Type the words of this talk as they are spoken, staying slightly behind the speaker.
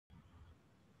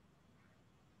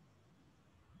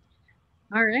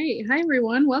All right. Hi,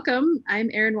 everyone. Welcome. I'm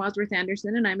Erin Wadsworth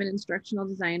Anderson, and I'm an instructional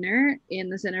designer in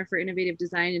the Center for Innovative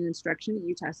Design and Instruction at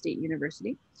Utah State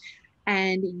University.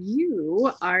 And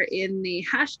you are in the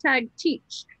hashtag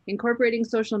Teach, incorporating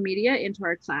social media into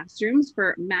our classrooms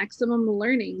for maximum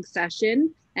learning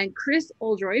session. And Kris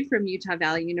Oldroyd from Utah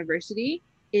Valley University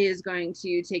is going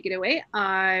to take it away.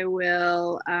 I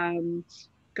will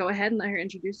go ahead and let her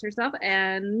introduce herself,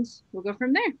 and we'll go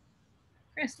from there.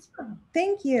 Kris.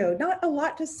 Thank you. Not a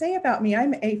lot to say about me.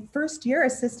 I'm a first-year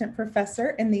assistant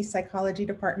professor in the psychology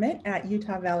department at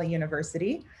Utah Valley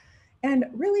University and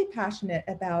really passionate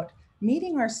about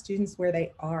meeting our students where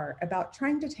they are, about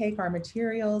trying to take our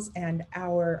materials and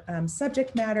our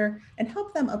subject matter and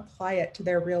help them apply it to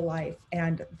their real life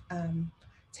and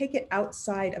take it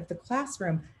outside of the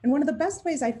classroom. And one of the best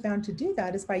ways I found to do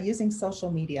that is by using social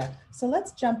media. So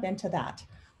let's jump into that.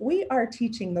 We are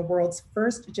teaching the world's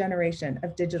first generation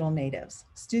of digital natives,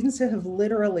 students who have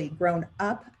literally grown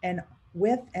up and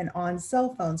with and on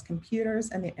cell phones,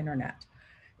 computers, and the internet.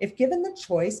 If given the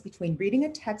choice between reading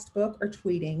a textbook or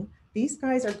tweeting, these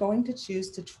guys are going to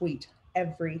choose to tweet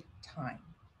every time.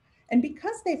 And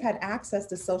because they've had access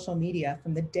to social media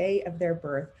from the day of their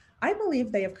birth, I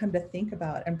believe they have come to think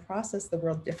about and process the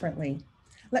world differently.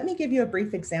 Let me give you a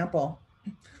brief example.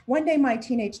 One day, my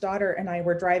teenage daughter and I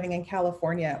were driving in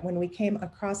California when we came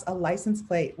across a license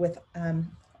plate with on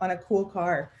a cool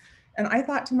car. And I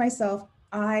thought to myself,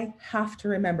 I have to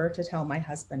remember to tell my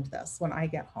husband this when I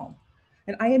get home.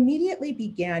 And I immediately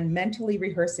began mentally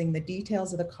rehearsing the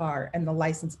details of the car and the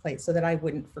license plate so that I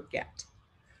wouldn't forget.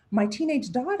 My teenage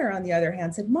daughter, on the other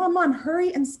hand, said, Mom,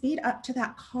 hurry and speed up to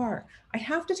that car. I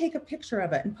have to take a picture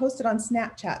of it and post it on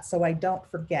Snapchat so I don't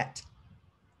forget.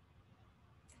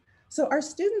 So our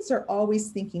students are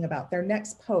always thinking about their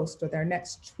next post or their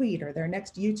next tweet or their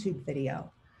next YouTube video.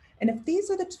 And if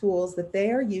these are the tools that they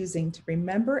are using to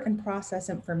remember and process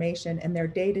information in their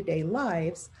day-to-day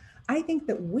lives, I think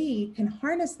that we can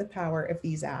harness the power of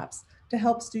these apps to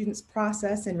help students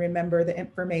process and remember the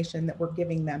information that we're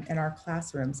giving them in our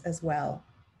classrooms as well.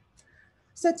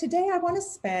 So today I want to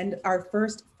spend our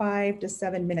first 5 to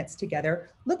 7 minutes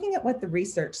together looking at what the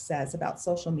research says about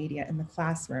social media in the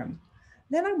classroom.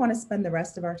 Then I want to spend the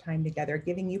rest of our time together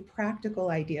giving you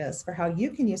practical ideas for how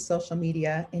you can use social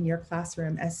media in your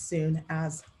classroom as soon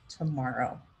as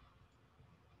tomorrow.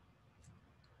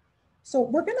 So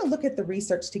we're going to look at the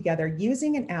research together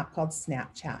using an app called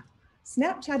Snapchat.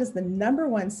 Snapchat is the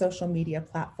 #1 social media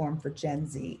platform for Gen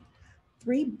Z.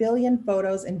 3 billion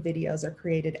photos and videos are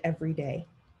created every day.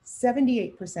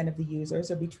 78% of the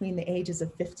users are between the ages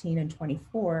of 15 and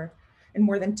 24, and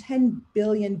more than 10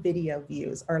 billion video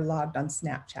views are logged on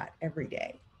Snapchat every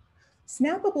day.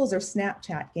 Snappables are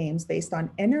Snapchat games based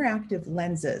on interactive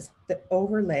lenses that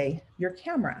overlay your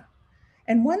camera.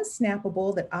 And one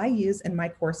snappable that I use in my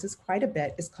courses quite a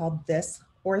bit is called This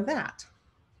or That.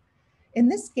 In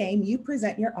this game, you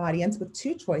present your audience with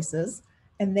 2 choices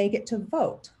and they get to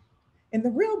vote. In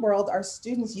the real world, our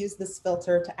students use this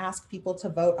filter to ask people to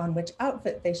vote on which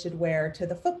outfit they should wear to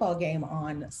the football game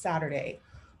on Saturday,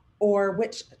 or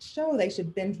which show they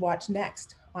should binge watch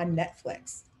next on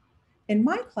Netflix. In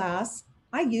my class,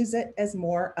 I use it as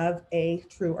more of a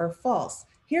true or false.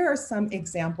 Here are some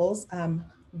examples,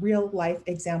 real life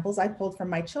examples I pulled from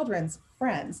my children's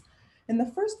friends. In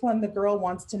the first one, the girl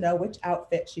wants to know which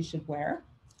outfit she should wear.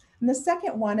 And the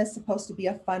second one is supposed to be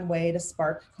a fun way to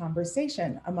spark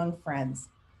conversation among friends.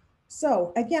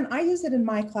 So again, I use it in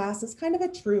my class as kind of a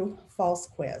true false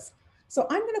quiz. So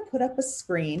I'm going to put up a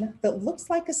screen that looks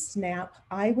like a snap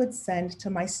I would send to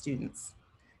my students.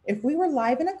 If we were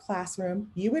live in a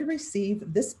classroom, you would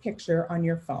receive this picture on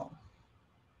your phone.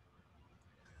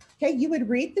 Okay, you would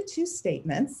read the 2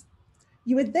 statements.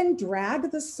 You would then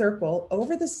drag the circle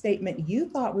over the statement you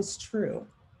thought was true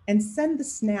and send the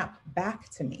snap back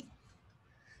to me.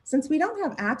 Since we don't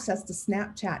have access to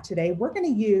Snapchat today, we're going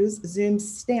to use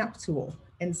Zoom's stamp tool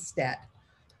instead.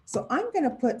 So I'm going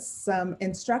to put some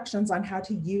instructions on how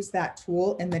to use that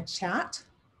tool in the chat.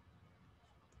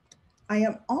 I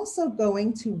am also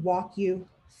going to walk you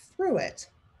through it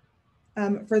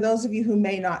for those of you who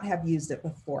may not have used it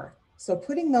before. So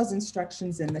putting those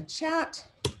instructions in the chat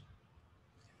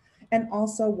and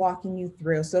also walking you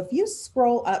through. So if you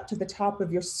scroll up to the top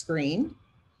of your screen,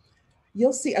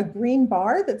 you'll see a green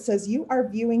bar that says you are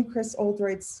viewing Kris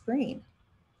Oldroyd's screen.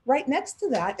 Right next to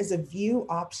that is a view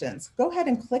options. Go ahead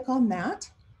and click on that.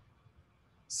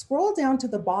 Scroll down to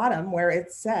the bottom where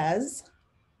it says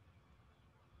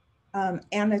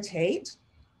annotate.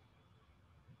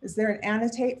 Is there an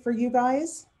annotate for you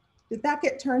guys? Did that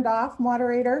get turned off,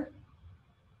 moderator?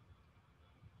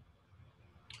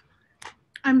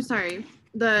 I'm sorry.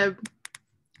 the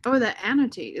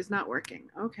annotate is not working.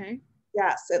 Okay.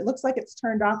 Yes, it looks like it's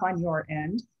turned off on your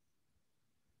end.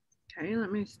 Okay,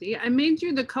 let me see. I made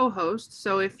you the co-host,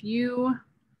 so if you,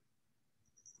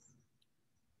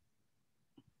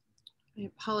 I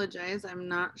apologize, I'm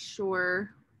not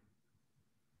sure.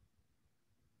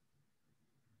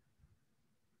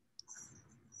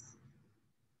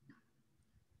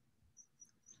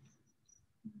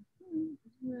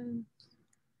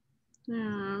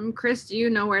 Chris, do you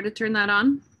know where to turn that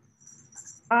on?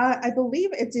 I believe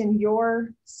it's in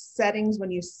your settings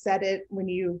when you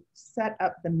set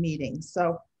up the meeting.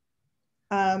 So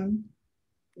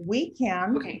we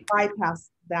can bypass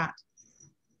that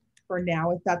for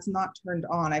now if that's not turned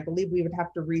on. I believe we would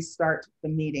have to restart the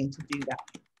meeting to do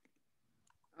that.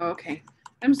 Okay,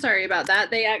 I'm sorry about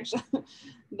that. They actually,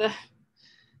 the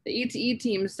ETE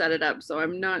team set it up, so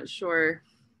I'm not sure.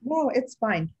 No, it's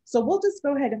fine. So we'll just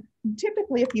go ahead.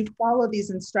 Typically, if you follow these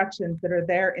instructions that are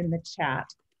there in the chat,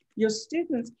 your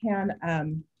students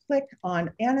can click on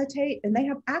annotate, and they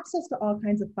have access to all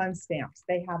kinds of fun stamps.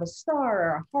 They have a star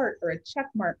or a heart or a check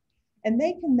mark, and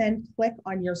they can then click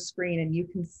on your screen and you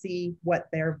can see what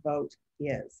their vote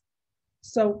is.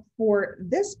 So for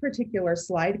this particular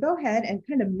slide, go ahead and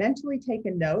kind of mentally take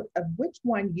a note of which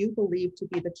one you believe to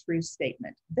be the true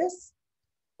statement, this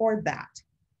or that.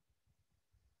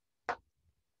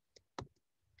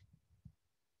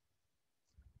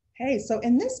 Okay, so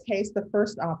in this case, the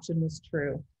first option was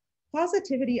true.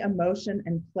 Positivity, emotion,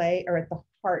 and play are at the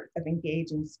heart of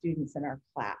engaging students in our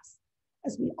class.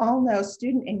 As we all know,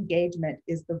 student engagement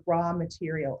is the raw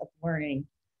material of learning.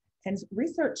 And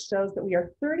research shows that we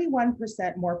are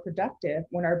 31% more productive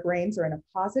when our brains are in a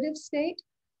positive state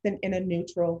than in a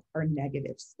neutral or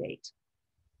negative state.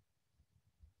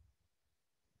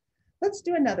 Let's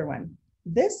do another one.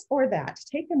 This or that.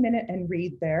 Take a minute and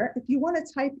read there. If you want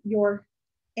to type your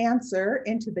answer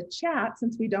into the chat,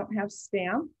 since we don't have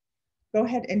spam, go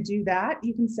ahead and do that.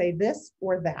 You can say this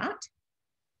or that.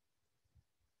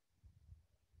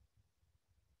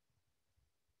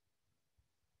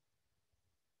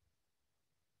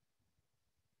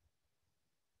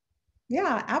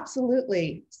 Yeah,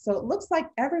 absolutely. So it looks like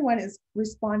everyone is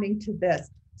responding to this.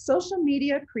 Social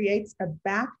media creates a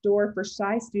backdoor for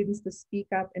shy students to speak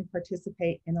up and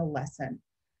participate in a lesson.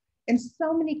 In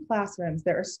so many classrooms,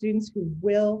 there are students who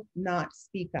will not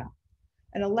speak up.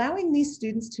 And allowing these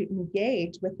students to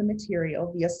engage with the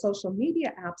material via social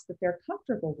media apps that they're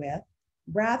comfortable with,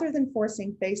 rather than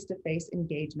forcing face-to-face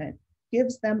engagement,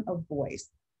 gives them a voice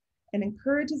and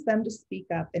encourages them to speak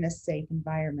up in a safe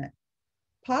environment.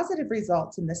 Positive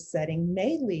results in this setting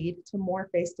may lead to more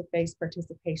face-to-face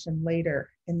participation later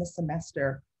in the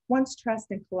semester, once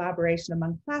trust and collaboration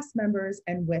among class members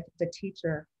and with the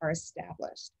teacher are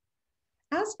established.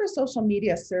 As for social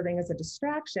media serving as a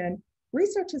distraction,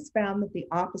 research has found that the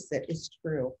opposite is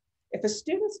true. If a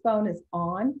student's phone is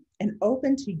on and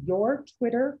open to your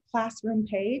Twitter classroom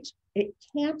page, it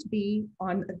can't be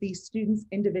on the student's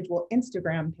individual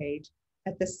Instagram page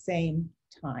at the same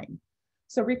time.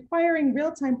 So requiring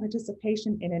real-time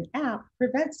participation in an app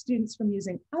prevents students from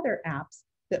using other apps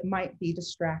that might be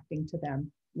distracting to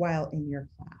them while in your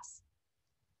class.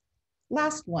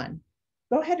 Last one.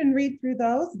 Go ahead and read through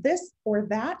those. This or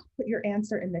that, put your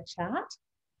answer in the chat.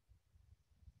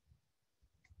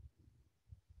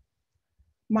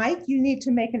 Mike, you need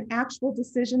to make an actual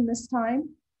decision this time.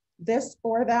 This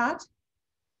or that.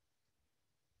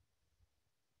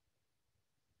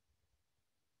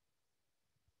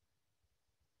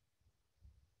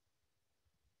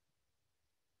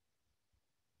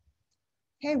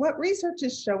 Okay, what research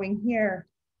is showing here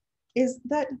is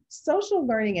that social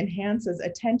learning enhances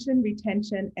attention,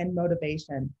 retention, and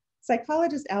motivation.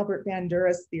 Psychologist Albert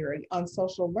Bandura's theory on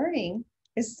social learning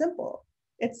is simple.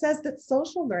 It says that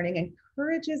social learning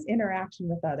encourages interaction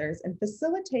with others and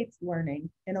facilitates learning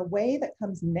in a way that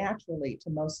comes naturally to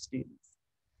most students.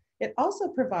 It also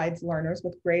provides learners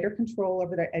with greater control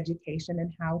over their education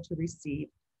and how to receive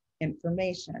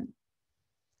information.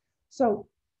 So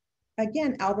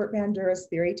again, Albert Bandura's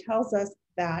theory tells us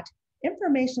that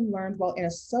information learned while in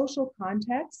a social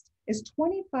context is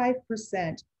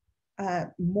 25%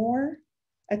 more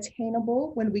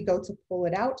attainable when we go to pull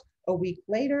it out a week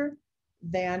later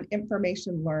than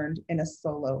information learned in a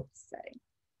solo setting.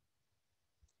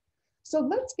 So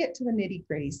let's get to the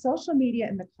nitty-gritty. Social media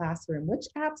in the classroom. Which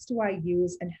apps do I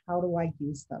use and how do I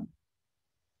use them?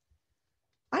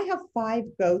 I have 5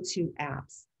 go-to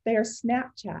apps. They are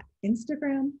Snapchat,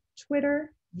 Instagram,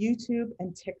 Twitter, YouTube,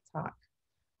 and TikTok.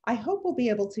 I hope we'll be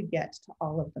able to get to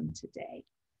all of them today.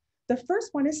 The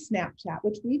first one is Snapchat,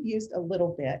 which we've used a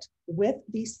little bit with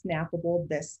the snappable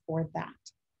this or that.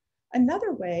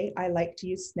 Another way I like to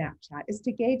use Snapchat is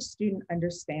to gauge student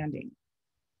understanding.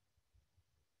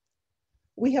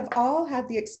 We have all had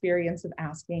the experience of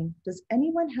asking, does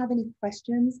anyone have any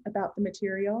questions about the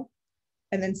material?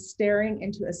 And then staring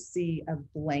into a sea of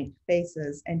blank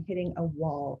faces and hitting a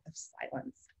wall of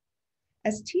silence.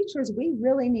 As teachers, we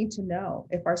really need to know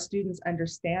if our students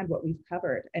understand what we've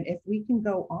covered and if we can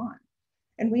go on.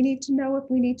 And we need to know if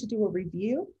we need to do a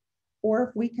review or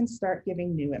if we can start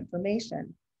giving new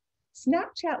information.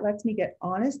 Snapchat lets me get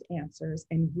honest answers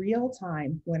in real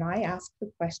time when I ask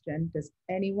the question, does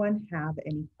anyone have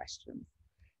any questions?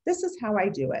 This is how I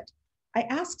do it. I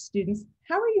ask students,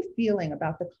 how are you feeling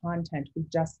about the content we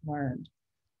just learned?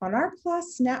 On our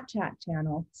class Snapchat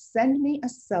channel, send me a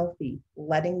selfie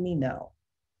letting me know.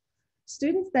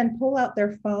 Students then pull out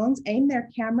their phones, aim their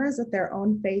cameras at their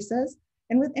own faces,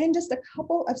 and within just a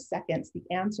couple of seconds, the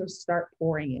answers start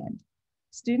pouring in.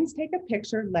 Students take a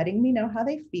picture letting me know how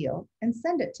they feel and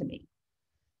send it to me.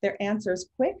 Their answer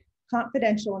is quick,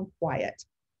 confidential, and quiet.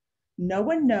 No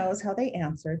one knows how they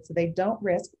answered, so they don't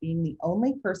risk being the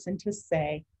only person to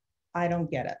say, I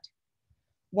don't get it.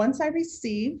 Once I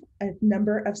receive a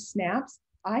number of snaps,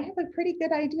 I have a pretty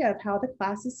good idea of how the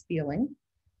class is feeling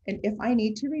and if I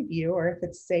need to review or if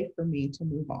it's safe for me to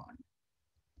move on.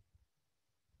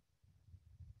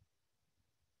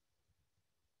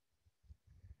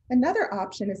 Another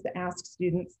option is to ask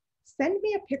students, send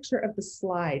me a picture of the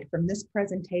slide from this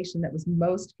presentation that was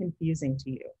most confusing to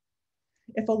you.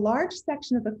 If a large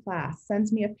section of the class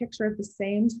sends me a picture of the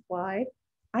same slide,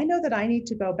 I know that I need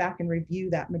to go back and review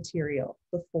that material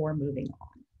before moving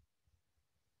on.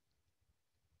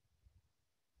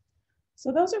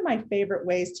 So those are my favorite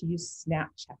ways to use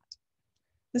Snapchat.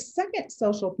 The second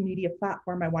social media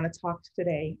platform I want to talk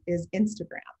today is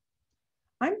Instagram.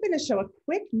 I'm going to show a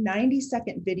quick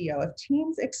 90-second video of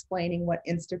teens explaining what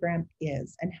Instagram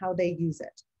is and how they use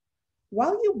it.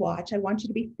 While you watch, I want you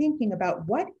to be thinking about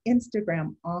what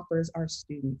Instagram offers our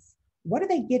students. What are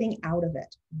they getting out of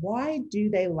it? Why do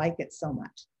they like it so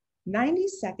much? 90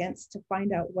 seconds to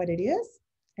find out what it is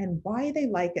and why they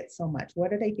like it so much.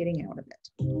 What are they getting out of it?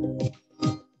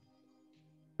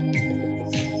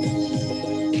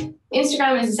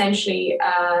 Instagram is essentially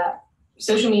a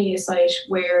social media site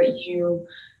where you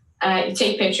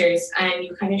take pictures and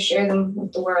you kind of share them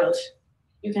with the world.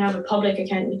 You can have a public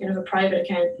account, you can have a private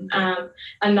account.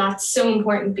 And that's so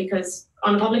important because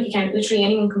on a public account, literally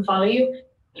anyone can follow you.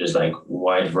 There's like a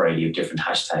wide variety of different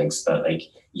hashtags that like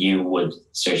you would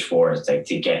search for like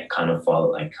to get kind of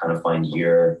follow, like kind of find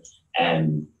your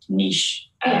niche.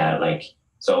 Like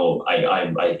so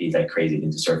I'd be like crazy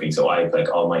into surfing. So I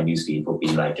like all my newsfeed would be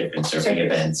like different surfing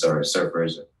events or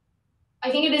surfers.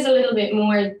 I think it is a little bit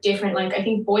more different. Like I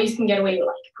think boys can get away with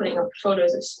like putting up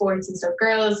photos of sports and stuff.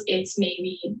 Girls, it's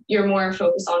maybe you're more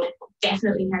focused on it,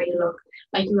 definitely how you look.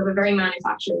 Like you have a very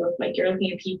manufactured look. Like you're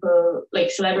looking at people like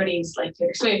celebrities like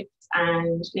Taylor Swift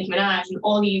and Nicki Minaj and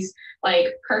all these like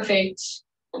perfect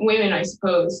women, I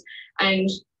suppose. And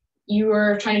you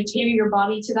are trying to tailor your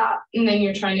body to that, and then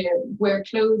you're trying to wear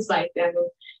clothes like them.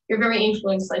 You're very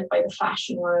influenced like by the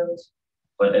fashion world.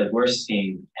 But we're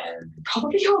seeing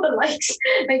probably all the likes.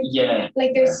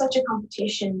 Like there's such a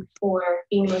competition for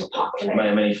being the most popular.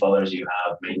 Many followers you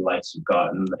have, many likes you've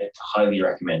gotten. I highly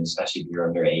recommend, especially if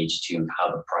you're underage, to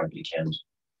have a private account.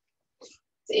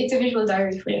 It's a visual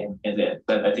diary for you.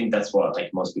 But I think that's what like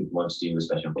most people want to do,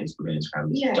 especially on Facebook and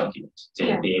Instagram, document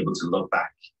to be able to look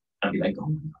back and be like, oh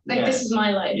my God. Like this is my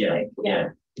life.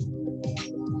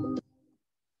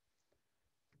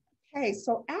 Okay,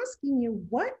 so asking you,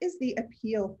 what is the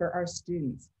appeal for our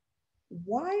students?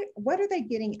 What are they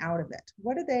getting out of it?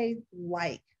 What do they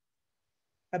like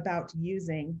about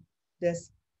using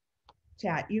this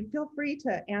chat? You feel free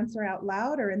to answer out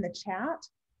loud or in the chat.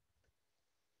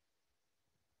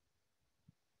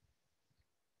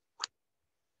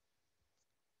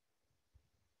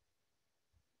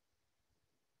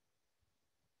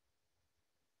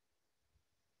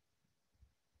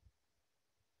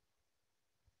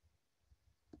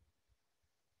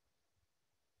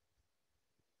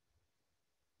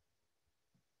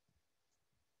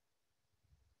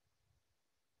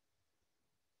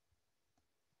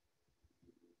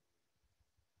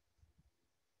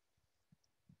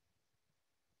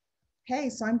 Okay,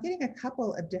 so I'm getting a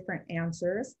couple of different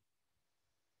answers.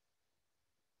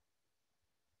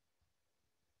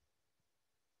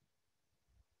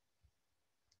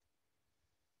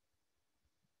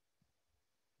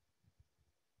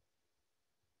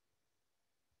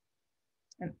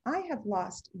 And I have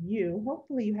lost you.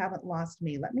 Hopefully you haven't lost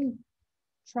me. Let me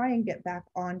try and get back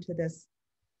onto this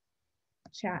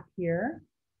chat here.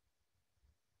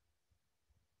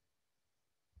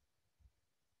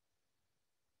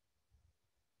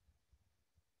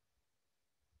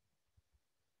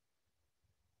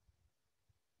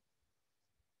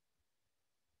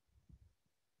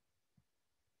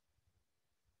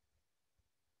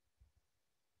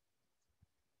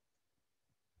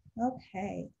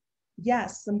 Okay.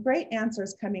 Yes, some great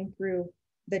answers coming through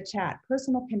the chat.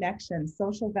 Personal connection,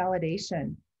 social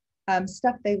validation,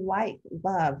 stuff they like,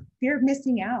 love, fear of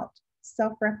missing out,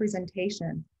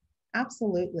 self-representation.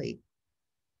 Absolutely.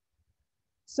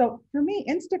 So for me,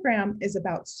 Instagram is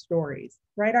about stories,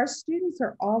 right? Our students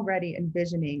are already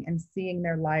envisioning and seeing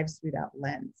their lives through that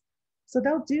lens. So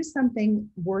they'll do something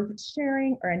worth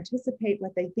sharing or anticipate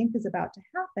what they think is about to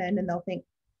happen, and they'll think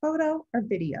photo or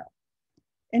video.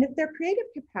 And if their creative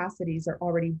capacities are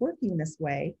already working this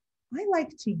way, I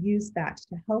like to use that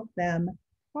to help them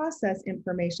process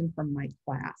information from my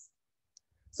class.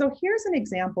 So here's an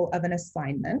example of an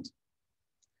assignment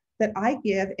that I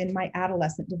give in my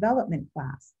adolescent development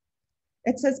class.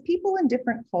 It says people in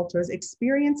different cultures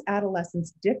experience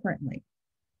adolescence differently.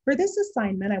 For this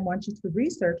assignment, I want you to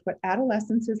research what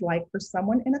adolescence is like for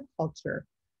someone in a culture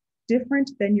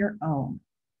different than your own.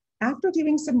 After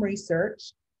doing some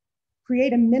research,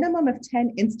 create a minimum of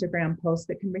 10 Instagram posts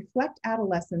that can reflect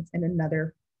adolescence in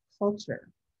another culture.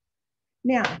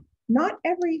 Now, not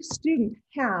every student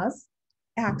has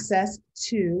access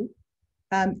to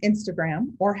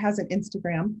Instagram or has an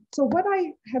Instagram. So what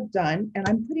I have done, and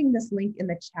I'm putting this link in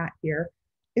the chat here,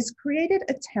 is created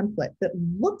a template that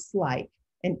looks like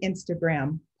an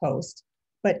Instagram post,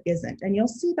 but isn't. And you'll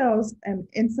see those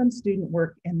in some student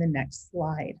work in the next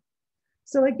slide.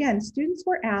 So again, students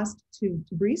were asked to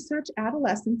research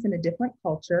adolescence in a different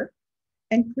culture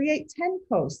and create 10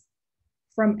 posts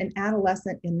from an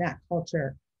adolescent in that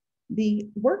culture. The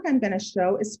work I'm going to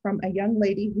show is from a young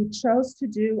lady who chose to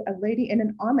do a lady in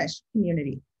an Amish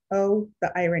community. Oh,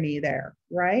 the irony there,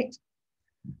 right?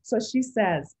 So she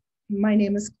says, my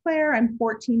name is Claire, I'm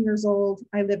 14 years old,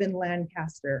 I live in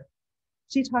Lancaster.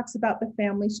 She talks about the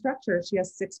family structure. She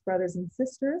has 6 brothers and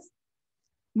sisters.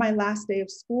 My last day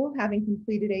of school, having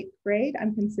completed 8th grade,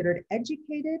 I'm considered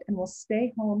educated and will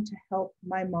stay home to help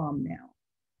my mom now.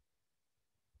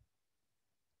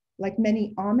 Like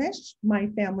many Amish, my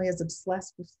family is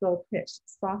obsessed with slow-pitch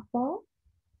softball.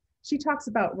 She talks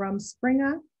about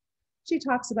Rumspringa. She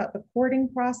talks about the courting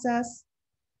process,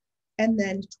 and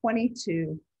then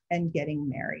 22 and getting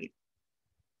married.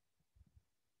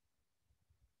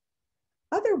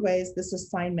 Other ways this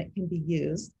assignment can be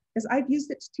used is I've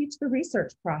used it to teach the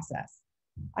research process.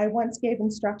 I once gave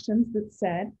instructions that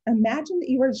said, imagine that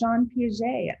you are Jean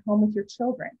Piaget at home with your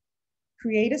children.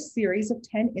 Create a series of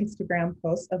 10 Instagram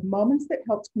posts of moments that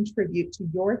helped contribute to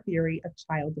your theory of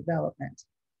child development.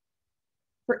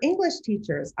 For English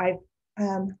teachers, I've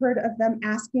heard of them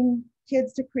asking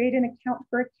kids to create an account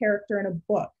for a character in a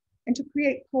book and to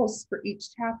create posts for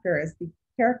each chapter as the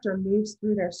character moves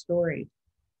through their story.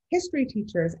 History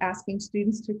teachers asking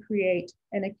students to create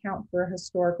an account for a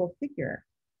historical figure.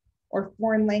 Or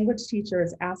foreign language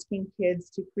teachers asking kids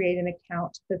to create an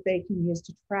account that they can use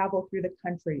to travel through the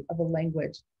country of a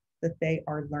language that they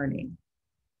are learning.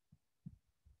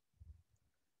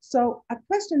 So a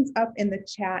question's up in the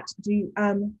chat.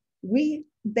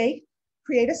 They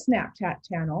create a Snapchat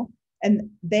channel and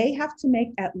they have to make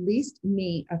at least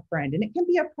me a friend. And it can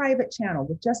be a private channel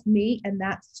with just me and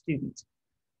that student.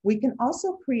 We can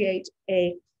also create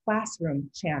a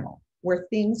classroom channel where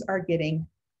things are getting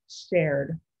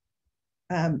shared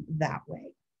that way.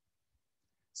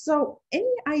 So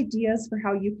any ideas for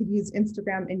how you could use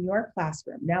Instagram in your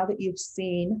classroom now that you've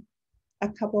seen a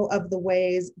couple of the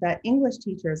ways that English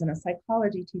teachers and a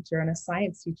psychology teacher and a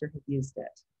science teacher have used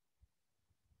it?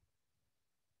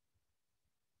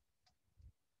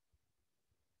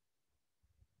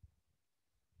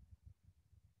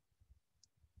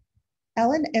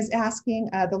 Ellen is asking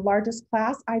the largest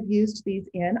class I've used these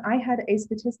in. I had a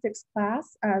statistics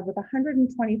class with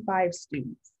 125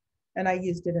 students, and I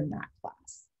used it in that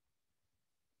class.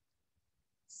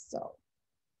 So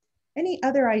any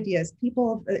other ideas?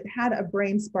 People that had a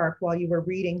brain spark while you were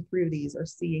reading through these or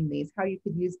seeing these, how you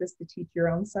could use this to teach your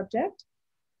own subject?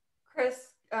 Chris,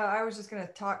 I was just going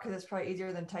to talk because it's probably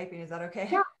easier than typing. Is that okay?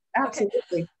 Yeah,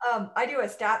 absolutely. Okay. I do a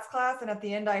stats class, and at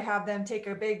the end I have them take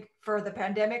a big, for the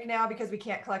pandemic now, because we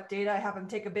can't collect data, I have them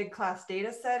take a big class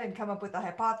data set and come up with a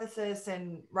hypothesis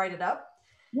and write it up.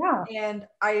 Yeah. And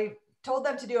I told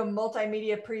them to do a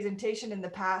multimedia presentation in the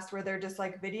past where they're just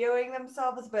like videoing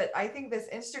themselves, but I think this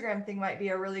Instagram thing might be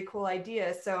a really cool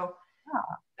idea. So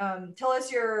Tell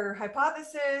us your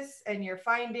hypothesis and your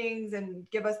findings and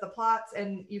give us the plots,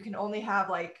 and you can only have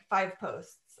like 5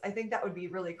 posts. I think that would be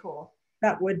really cool.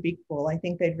 That would be cool. I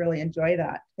think they'd really enjoy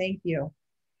that. Thank you.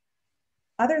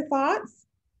 Other thoughts?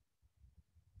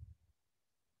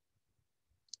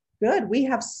 Good. We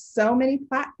have so many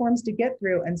platforms to get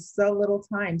through and so little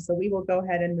time, so we will go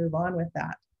ahead and move on with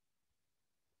that.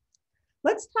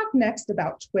 Let's talk next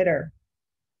about Twitter.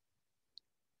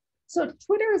 So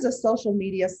Twitter is a social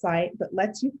media site that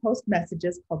lets you post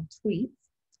messages called tweets.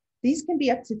 These can be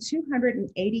up to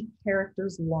 280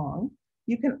 characters long.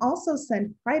 You can also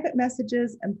send private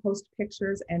messages and post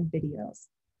pictures and videos.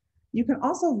 You can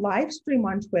also live stream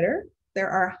on Twitter. There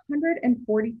are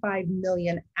 145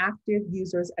 million active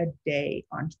users a day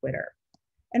on Twitter.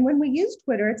 And when we use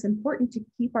Twitter, it's important to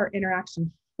keep our interaction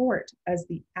short, as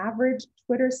the average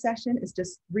Twitter session is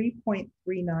just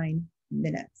 3.39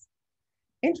 minutes.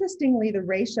 Interestingly, the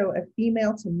ratio of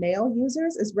female to male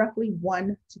users is roughly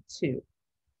 1 to 2.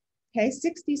 Okay,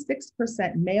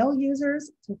 66% male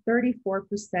users to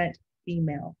 34%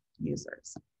 female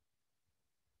users.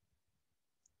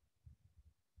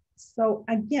 So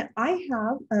again, I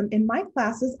have, in my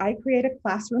classes, I create a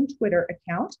classroom Twitter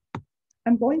account.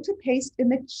 I'm going to paste in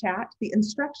the chat the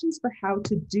instructions for how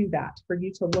to do that for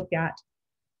you to look at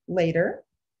later.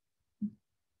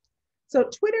 So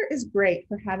Twitter is great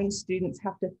for having students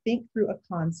have to think through a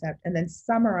concept and then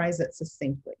summarize it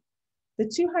succinctly. The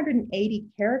 280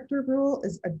 character rule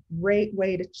is a great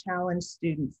way to challenge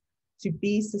students to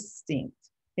be succinct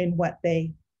in what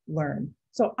they learn.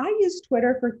 So I use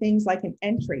Twitter for things like an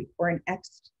entry or an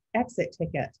exit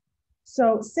ticket.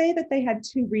 So say that they had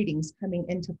 2 readings coming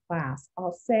into class.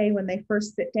 I'll say when they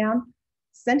first sit down,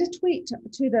 send a tweet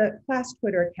to the class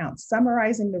Twitter account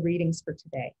summarizing the readings for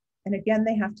today. And again,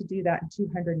 they have to do that in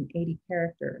 280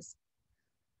 characters.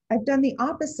 I've done the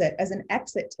opposite as an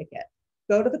exit ticket.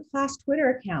 Go to the class Twitter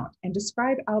account and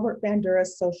describe Albert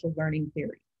Bandura's social learning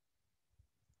theory.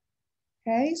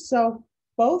 Okay, so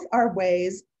both are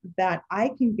ways that I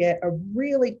can get a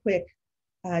really quick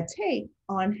take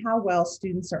on how well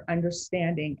students are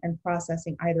understanding and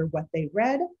processing either what they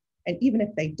read, and even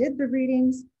if they did the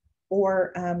readings,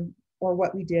 or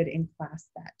what we did in class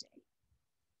that day.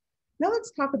 Now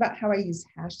let's talk about how I use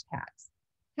hashtags.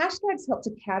 Hashtags help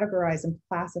to categorize and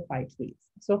classify tweets.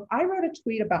 So if I wrote a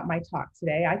tweet about my talk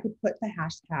today, I could put the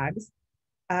hashtags,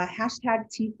 hashtag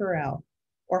T4L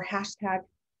or hashtag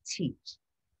teach.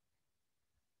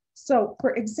 So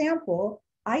for example,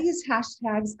 I use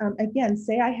hashtags, again,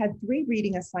 say I had 3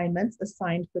 reading assignments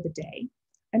assigned for the day.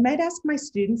 I might ask my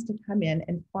students to come in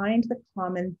and find the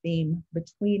common theme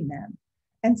between them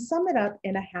and sum it up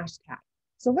in a hashtag.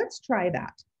 So let's try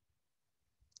that.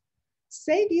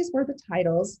 Say these were the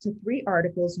titles to 3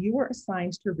 articles you were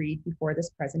assigned to read before this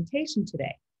presentation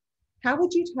today. How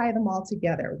would you tie them all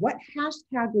together? What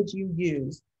hashtag would you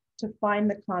use to find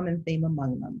the common theme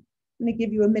among them? I'm going to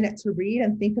give you a minute to read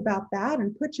and think about that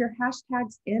and put your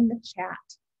hashtags in the chat.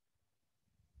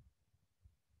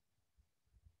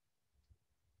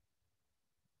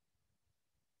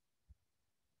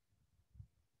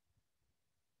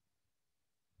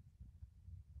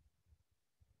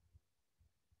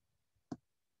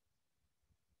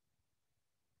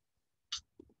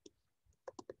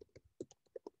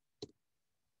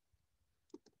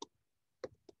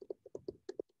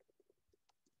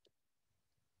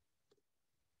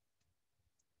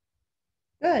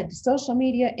 Good. Social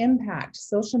media impact,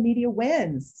 social media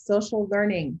wins, social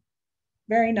learning.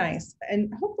 Very nice.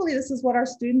 And hopefully this is what our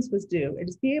students would do. It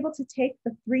is be able to take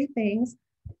the 3 things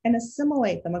and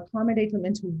assimilate them, accommodate them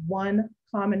into one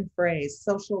common phrase: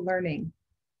 social learning,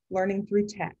 learning through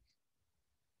tech.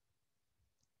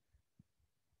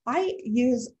 I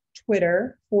use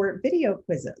Twitter for video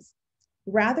quizzes.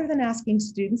 Rather than asking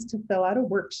students to fill out a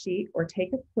worksheet or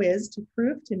take a quiz to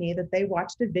prove to me that they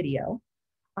watched a video,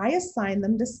 I assign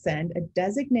them to send a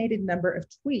designated number of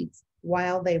tweets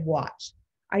while they watch.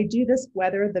 I do this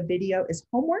whether the video is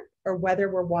homework or whether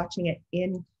we're watching it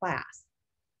in class.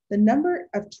 The number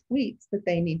of tweets that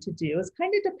they need to do is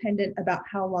kind of dependent about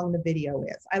how long the video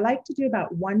is. I like to do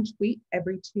about 1 tweet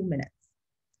every 2 minutes.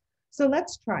 So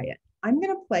let's try it. I'm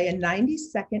going to play a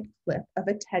 90-second clip of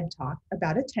a TED Talk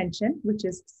about attention, which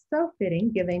is so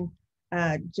fitting given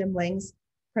Jim Lang's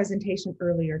presentation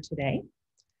earlier today.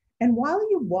 And while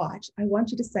you watch, I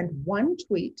want you to send 1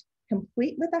 tweet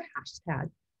complete with a hashtag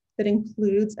that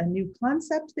includes a new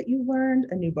concept that you learned,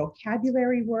 a new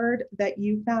vocabulary word that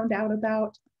you found out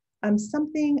about,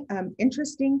 something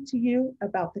interesting to you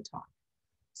about the talk.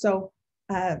 So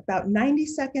about 90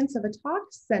 seconds of a talk,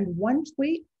 send 1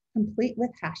 tweet complete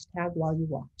with hashtag while you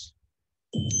watch.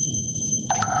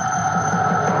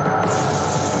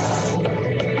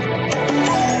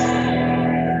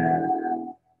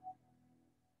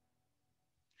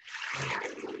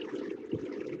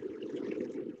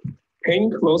 paying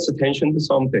close attention to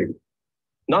something.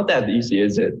 Not that easy,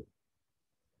 is it?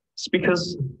 It's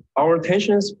because our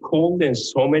attention is pulled in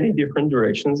so many different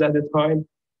directions at a time,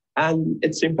 and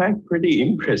it's in fact pretty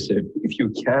impressive if you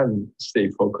can stay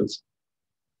focused.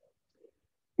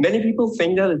 Many people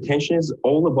think that attention is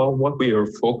all about what we are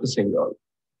focusing on,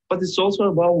 but it's also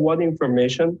about what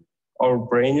information our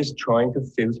brain is trying to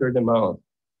filter them out.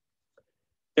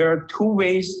 There are two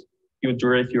ways you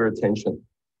direct your attention.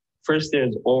 First,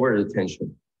 there's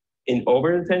over-attention. In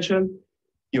over-attention,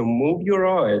 you move your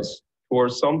eyes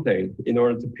towards something in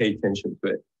order to pay attention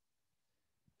to it.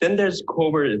 Then there's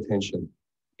covert attention.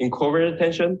 In covert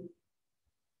attention,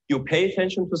 you pay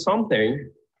attention to something,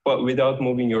 but without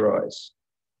moving your eyes.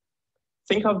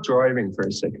 Think of driving for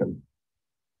a second.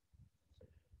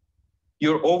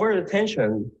 Your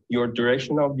over-attention, your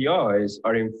direction of the eyes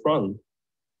are in front,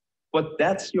 but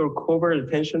that's your covert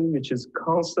attention, which is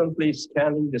constantly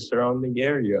scanning the surrounding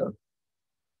area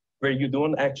where you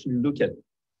don't actually look at it.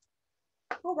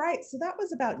 All right, so that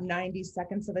was about 90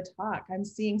 seconds of a talk. I'm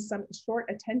seeing some short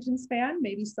attention span.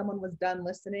 Maybe someone was done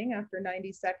listening after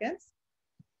 90 seconds.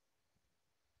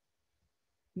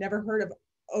 Never heard of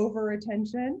over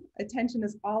attention. Attention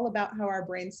is all about how our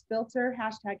brains filter,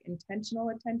 hashtag intentional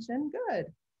attention. Good.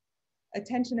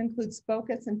 Attention includes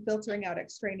focus and filtering out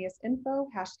extraneous info,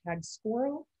 hashtag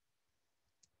squirrel.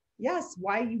 Yes,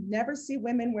 why you never see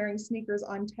women wearing sneakers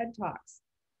on TED Talks.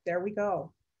 There we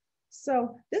go.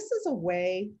 So this is a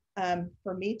way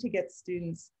for me to get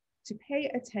students to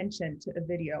pay attention to a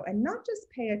video and not just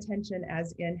pay attention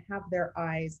as in have their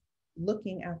eyes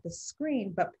looking at the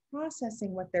screen, but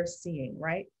processing what they're seeing,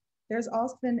 right? There's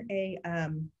often a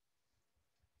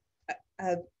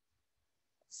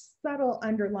subtle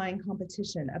underlying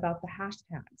competition about the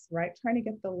hashtags, right? Trying to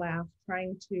get the laugh,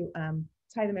 trying to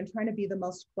tie them in, trying to be the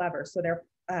most clever. So they're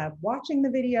watching the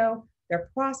video, they're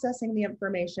processing the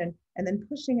information, and then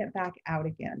pushing it back out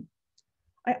again.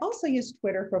 I also use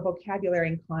Twitter for vocabulary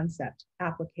and concept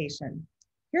application.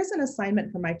 Here's an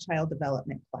assignment for my child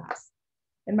development class.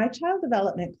 In my child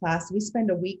development class, we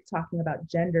spend a week talking about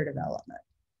gender development.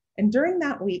 And during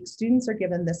that week, students are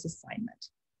given this assignment.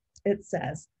 It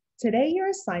says, today your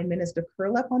assignment is to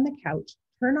curl up on the couch,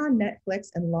 turn on Netflix,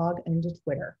 and log into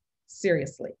Twitter.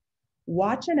 Seriously,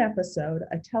 watch an episode,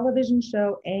 a television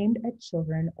show aimed at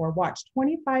children, or watch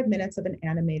 25 minutes of an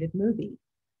animated movie.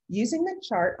 Using the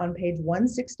chart on page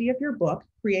 160 of your book,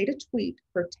 create a tweet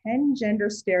for 10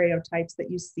 gender stereotypes that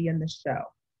you see in the show.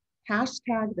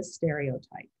 Hashtag the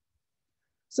stereotype.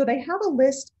 So they have a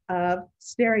list of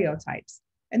stereotypes.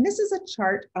 And this is a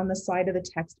chart on the side of the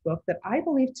textbook that I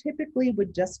believe typically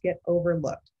would just get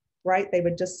overlooked, right? They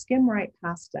would just skim right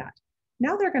past that.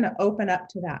 Now they're going to open up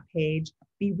to that page,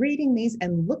 be reading these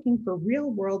and looking for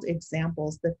real world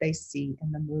examples that they see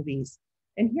in the movies.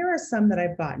 And here are some that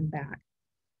I've gotten back.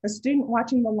 A student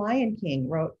watching The Lion King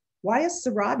wrote, why is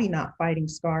Sarabi not fighting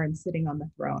Scar and sitting on the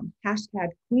throne? Hashtag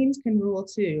queens can rule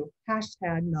too.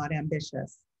 Hashtag not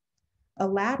ambitious.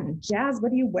 Aladdin, Jazz,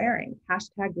 what are you wearing?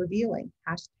 Hashtag revealing.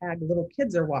 Hashtag little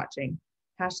kids are watching.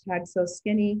 Hashtag so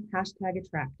skinny. Hashtag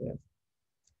attractive.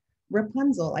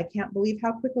 Rapunzel, I can't believe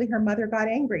how quickly her mother got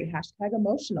angry. Hashtag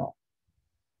emotional.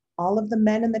 All of the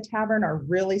men in the tavern are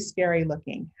really scary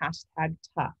looking. Hashtag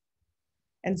tough.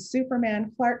 And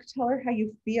Superman, Clark, tell her how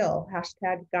you feel.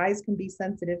 Hashtag guys can be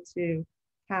sensitive too.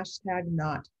 Hashtag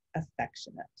not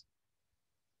affectionate.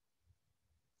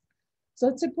 So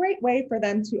it's a great way for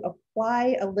them to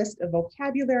apply a list of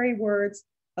vocabulary words,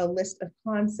 a list of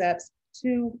concepts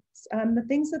to the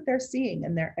things that they're seeing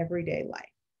in their everyday life.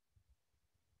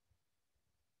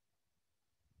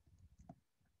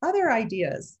 Other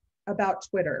ideas about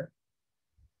Twitter.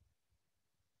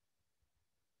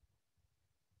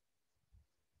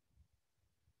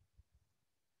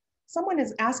 Someone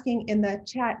is asking in the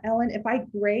chat, Ellen, if I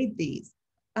grade these.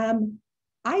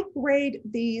 I grade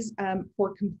these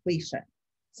for completion.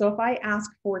 So if I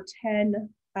ask for 10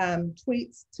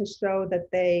 tweets to show that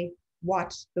they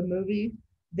watched the movie,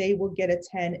 they will get a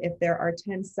 10 if there are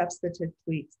 10 substantive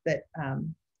tweets that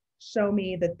show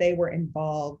me that they were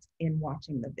involved in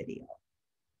watching the video.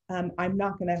 I'm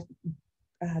not gonna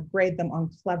grade them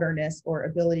on cleverness or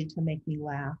ability to make me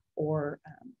laugh or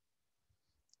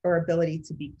ability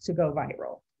to go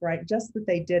viral, right? Just that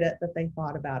they did it, that they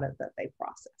thought about it, that they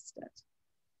processed it.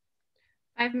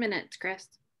 5 minutes, Chris.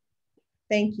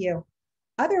 Thank you.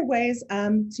 Other ways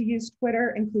to use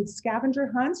Twitter include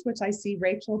scavenger hunts, which I see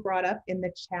Rachel brought up in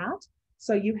the chat.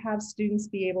 So you have students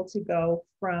be able to go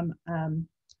from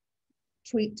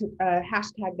tweet to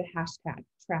hashtag to hashtag,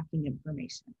 tracking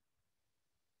information.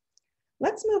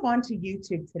 Let's move on to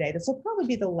YouTube today. This will probably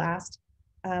be the last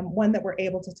one that we're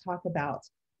able to talk about.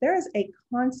 There is a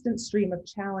constant stream of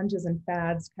challenges and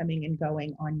fads coming and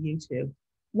going on YouTube.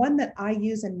 One that I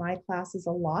use in my classes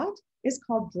a lot is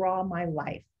called Draw My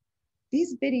Life.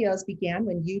 These videos began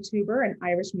when YouTuber and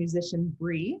Irish musician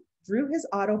Brie drew his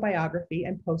autobiography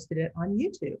and posted it on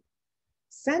YouTube.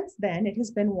 Since then, it has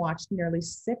been watched nearly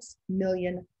 6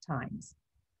 million times.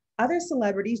 Other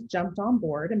celebrities jumped on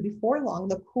board, and before long,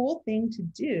 the cool thing to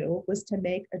do was to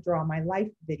make a Draw My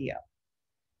Life video.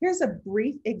 Here's a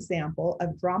brief example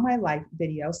of Draw My Life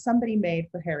video somebody made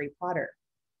for Harry Potter.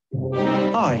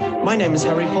 Hi, my name is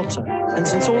Harry Potter, and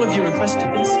since all of you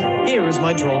requested this, here is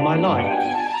my Draw My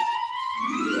Life.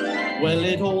 Well,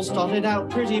 it all started out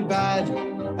pretty bad.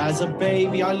 As a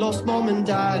baby, I lost mom and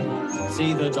dad.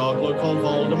 See, the dark lord called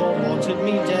Voldemort wanted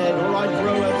me dead, or I'd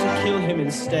grow up to kill him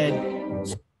instead.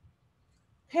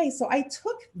 Okay, so I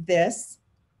took this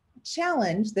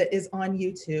challenge that is on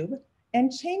YouTube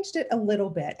and changed it a little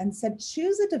bit and said,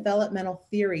 choose a developmental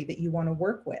theory that you want to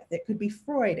work with. It could be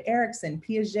Freud, Erikson,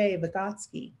 Piaget,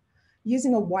 Vygotsky.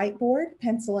 Using a whiteboard,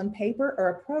 pencil and paper, or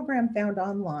a program found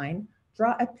online,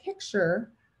 draw a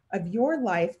picture of your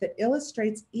life that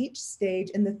illustrates each stage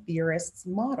in the theorist's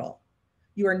model.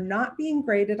 You are not being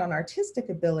graded on artistic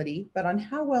ability, but on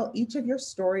how well each of your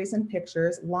stories and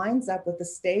pictures lines up with the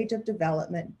stage of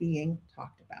development being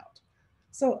talked about.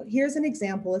 So here's an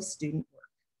example of student work.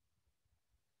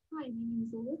 Hi, my name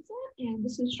is Alyssa, and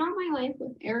this is Draw My Life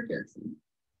with Erik Erikson.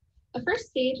 The first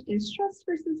stage is trust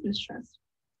versus mistrust.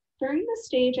 During this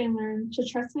stage, I learned to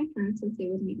trust my parents as they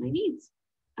would meet my needs.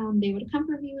 They would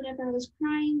comfort me whenever I was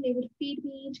crying, they would feed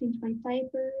me, change my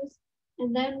diapers,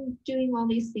 and then doing all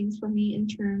these things for me in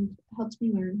turn helped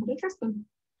me learn how to trust them.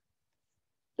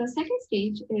 The second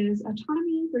stage is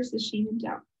autonomy versus shame and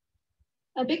doubt.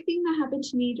 A big thing that happened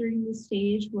to me during this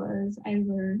stage was I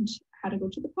learned how to go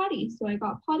to the potty. So I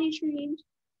got potty trained.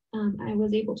 I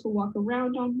was able to walk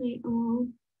around on my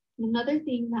own. Another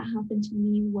thing that happened to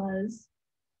me was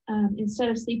instead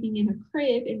of sleeping in a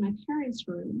crib in my parents'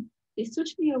 room, they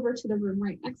switched me over to the room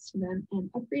right next to them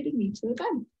and upgraded me to a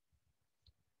bed.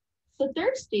 The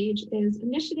third stage is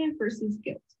initiative versus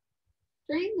guilt.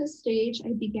 During this stage,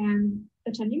 I began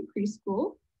attending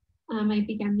preschool. I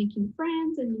began making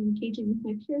friends and engaging with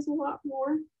my peers a lot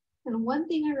more. And one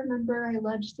thing I remember I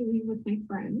loved doing with my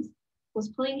friends was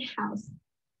playing house.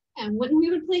 And when we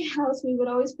would play house, we would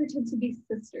always pretend to be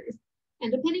sisters.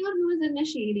 And depending on who was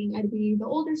initiating, I'd be the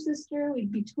older sister,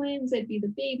 we'd be twins, I'd be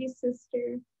the baby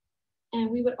sister. And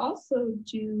we would also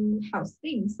do house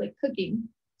things like cooking.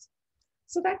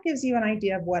 So that gives you an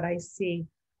idea of what I see.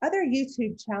 Other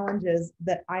YouTube challenges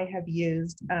that I have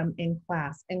used in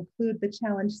class include the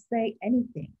challenge Say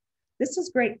Anything. This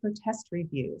is great for test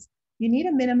reviews. You need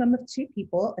a minimum of 2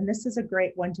 people, and this is a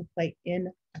great one to play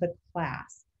in the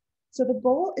class. So the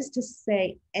goal is to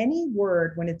say any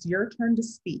word when it's your turn to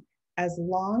speak, as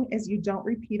long as you don't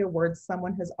repeat a word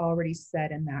someone has already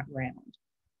said in that round.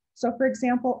 So for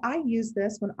example, I use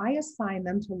this when I assign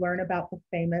them to learn about the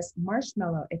famous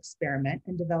marshmallow experiment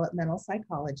in developmental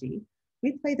psychology.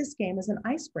 We play this game as an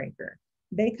icebreaker.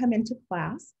 They come into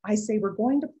class. I say, we're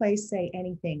going to play Say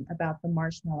Anything about the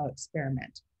marshmallow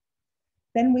experiment.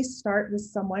 Then we start with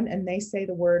someone and they say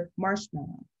the word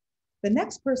marshmallow. The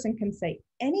next person can say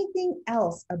anything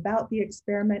else about the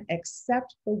experiment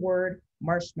except the word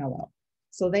marshmallow.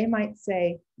 So they might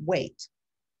say, wait.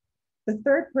 The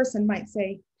third person might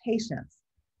say, patience,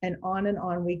 and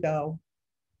on we go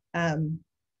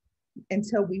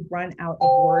until we run out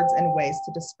of words and ways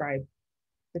to describe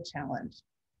the challenge.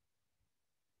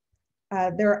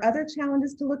 There are other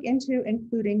challenges to look into,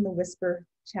 including the whisper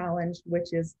challenge,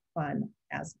 which is fun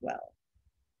as well.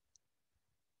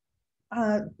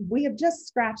 We have just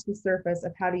scratched the surface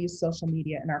of how to use social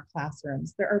media in our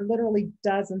classrooms. There are literally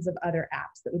dozens of other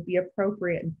apps that would be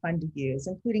appropriate and fun to use,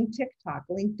 including TikTok,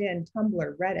 LinkedIn,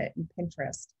 Tumblr, Reddit, and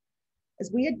Pinterest. As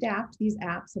we adapt, these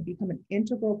apps have become an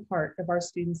integral part of our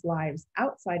students' lives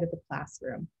outside of the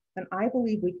classroom, and I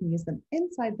believe we can use them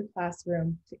inside the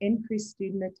classroom to increase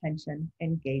student attention,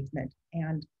 engagement,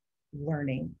 and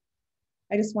learning.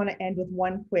 I just want to end with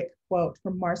one quick quote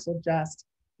from Marcel Just.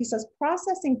 He says,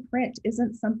 processing print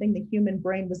isn't something the human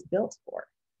brain was built for.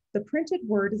 The printed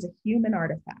word is a human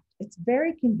artifact. It's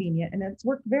very convenient and it's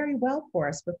worked very well for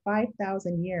us for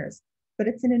 5,000 years, but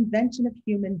it's an invention of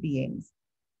human beings.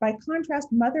 By contrast,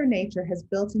 Mother Nature has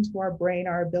built into our brain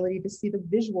our ability to see the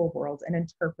visual world and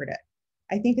interpret it.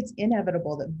 I think it's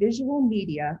inevitable that visual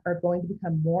media are going to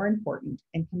become more important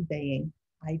in conveying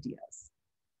ideas.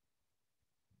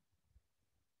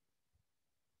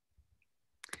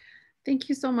 Thank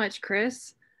you so much,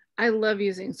 Chris. I love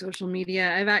using social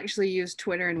media. I've actually used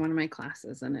Twitter in one of my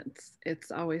classes, and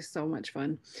it's always so much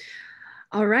fun.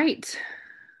 All right.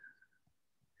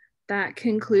 That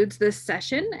concludes this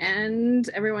session, and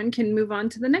everyone can move on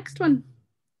to the next one.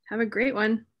 Have a great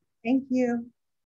one. Thank you.